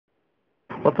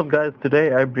What's up guys,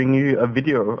 today I bring you a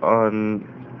video on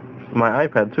my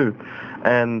iPad too,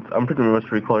 and I'm pretty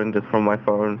much recording this from my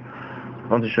phone. I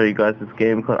want to show you guys this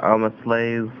game called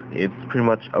Armorslays. It's pretty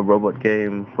much a robot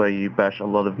game where you bash a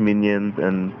lot of minions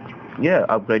and yeah,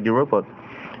 upgrade your robot.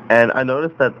 And I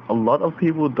noticed that a lot of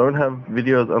people don't have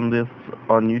videos on this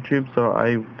on YouTube, so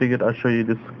I figured I'd show you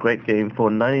this great game for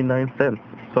 99 cents.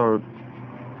 So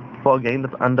for a game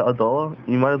that's under $1,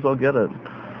 you might as well get it.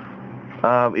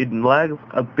 It lags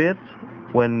a bit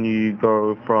when you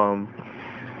go from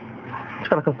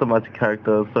trying to customize your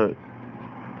character, so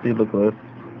see, look at this.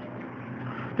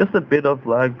 Just a bit of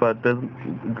lag, but it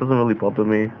doesn't really bother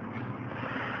me.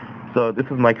 So this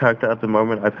is my character at the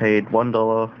moment. I paid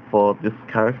 $1 for this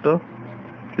character,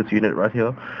 this unit right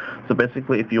here. So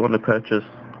basically, if you want to purchase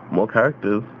more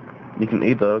characters, you can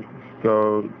either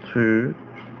go to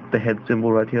the head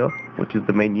symbol right here, which is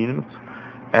the main unit,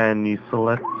 and you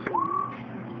select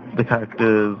the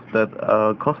characters that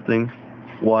are costing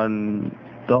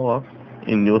 $1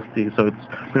 in USD, so it's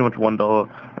pretty much $1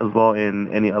 as well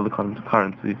in any other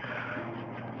currency.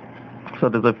 So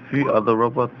there's a few other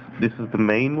robots. This is the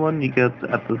main one you get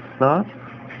at the start.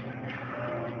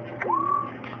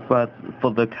 But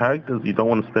for the characters you don't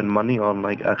want to spend money on,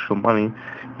 like actual money,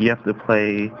 you have to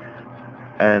play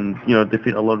and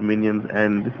defeat a lot of minions,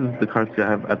 and this is the currency I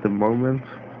have at the moment.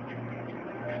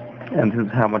 And this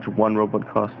is how much one robot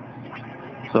costs.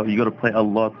 So you got to play a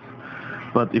lot.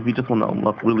 But if you just want to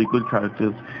unlock really good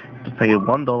characters, just pay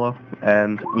 $1,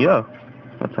 and yeah,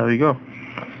 that's how you go.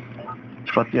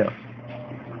 But yeah,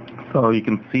 so you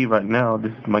can see right now,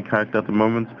 this is my character at the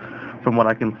moment. From what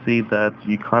I can see, that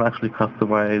you can't actually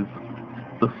customize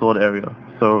the sword area.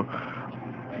 So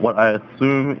what I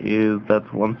assume is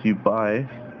that once you buy,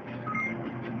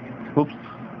 oops,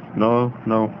 no.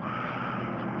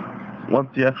 Once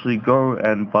you actually go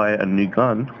and buy a new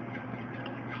gun,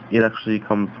 it actually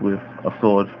comes with a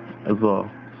sword as well.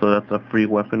 So that's a free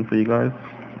weapon for you guys.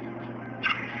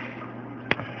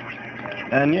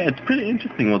 And yeah, it's pretty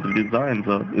interesting what the designs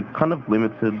are. It's kind of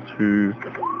limited to,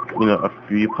 a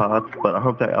few parts, but I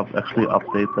hope they actually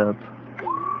update that.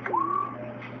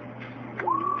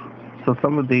 So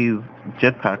some of these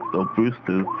jetpacks or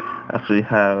boosters actually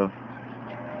have,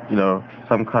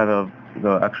 some kind of,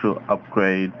 actual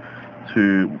upgrade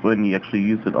to when you actually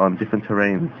use it on different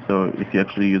terrains. So if you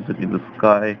actually use it in the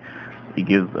sky, it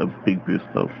gives a big boost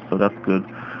up. So that's good.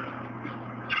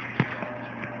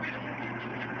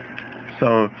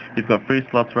 So you've got 3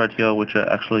 slots right here which are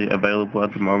actually available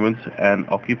at the moment and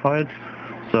occupied.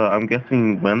 So I'm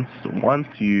guessing once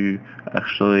you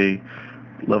actually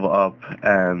level up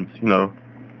and,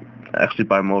 actually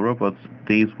buy more robots,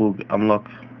 these will unlock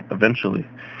eventually.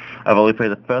 I've only played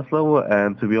the first level,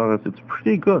 and to be honest, it's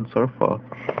pretty good so far.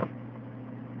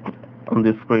 On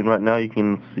this screen right now, you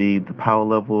can see the power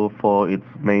level for its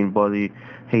main body,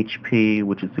 HP,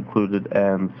 which is included,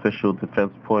 and special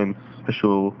defense points, I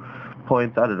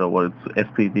don't know what it's,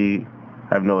 SPD,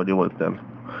 I have no idea what it stands for.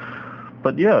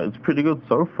 But yeah, it's pretty good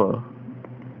so far.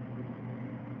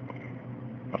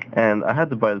 And I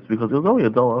had to buy this because it was only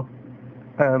 $1.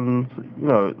 And,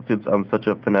 since I'm such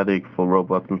a fanatic for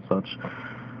robots and such,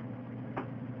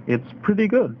 it's pretty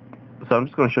good. So I'm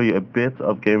just going to show you a bit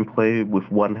of gameplay with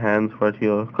one hand right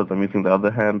here, because I'm using the other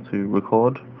hand to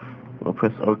record. We'll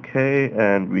press OK,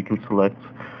 and we can select,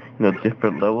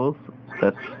 different levels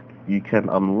that you can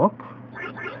unlock.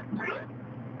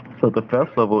 So the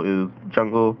first level is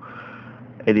jungle,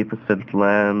 80%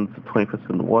 land,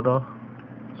 20% water.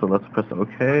 So let's press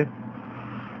OK.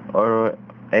 Auto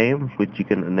aim, which you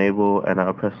can enable, and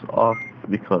I'll press off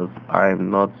because I'm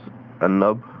not a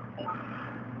nub.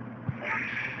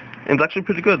 It's actually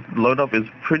pretty good. Load up is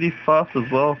pretty fast as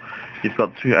well. You've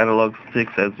got 2 analog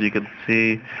sticks, as you can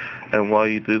see, and while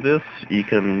you do this, you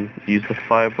can use the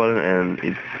fire button, and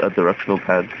it's a directional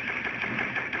pad.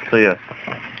 So yeah,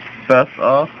 first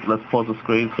off, let's pause the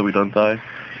screen so we don't die.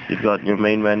 You've got your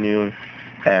main menu,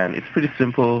 and it's pretty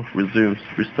simple. Resume,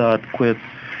 restart, quit,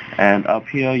 and up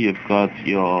here you've got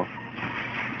your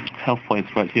health points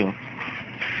right here.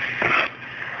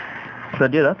 So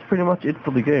yeah, that's pretty much it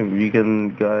for the game. You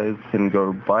guys can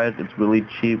go buy it. It's really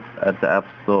cheap at the App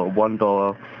Store,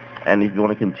 $1. And if you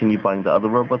want to continue buying the other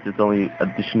robots, it's only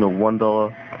additional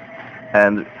 $1.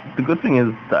 And the good thing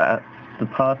is that the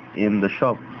parts in the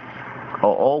shop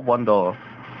are all $1.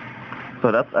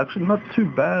 So that's actually not too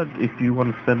bad if you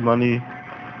want to spend money.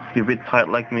 If you're a bit tight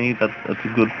like me, that's a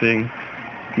good thing.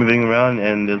 Moving around,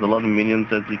 and there's a lot of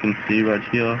minions, as you can see right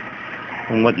here.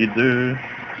 And what you do,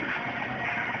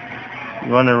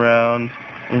 run around,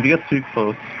 and if you get too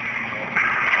close,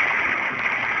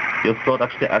 your sword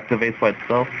actually activates by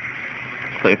itself.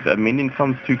 So if a minion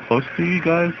comes too close to you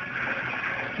guys,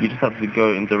 you just have to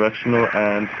go in directional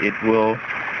and it will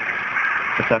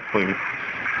attack for you.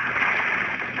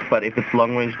 But if it's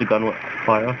long range, the gun will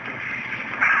fire.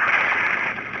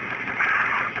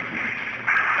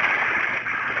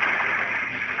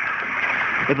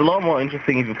 It's a lot more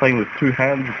interesting if you're playing with two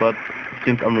hands, but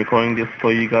since I'm recording this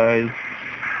for you guys,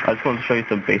 I just want to show you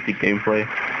some basic gameplay.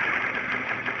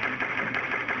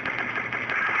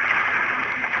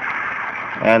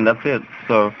 And that's it.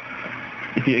 So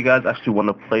if you guys actually want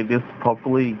to play this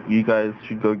properly, you guys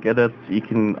should go get it. You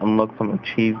can unlock some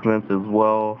achievements as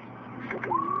well.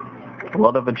 A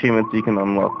lot of achievements you can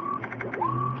unlock.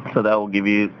 So that will give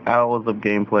you hours of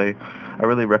gameplay. I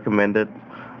really recommend it.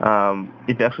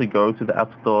 If you actually go to the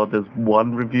App Store, there's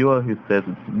one reviewer who says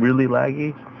it's really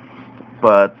laggy.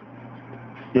 But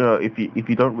you know, if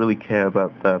you don't really care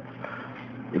about that,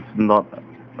 it's not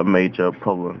a major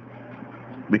problem,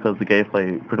 because the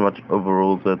gameplay pretty much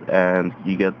overrules it and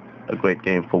you get a great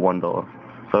game for $1.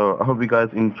 So I hope you guys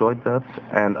enjoyed that,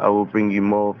 and I will bring you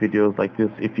more videos like this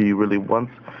if you really want,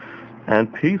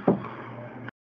 and peace.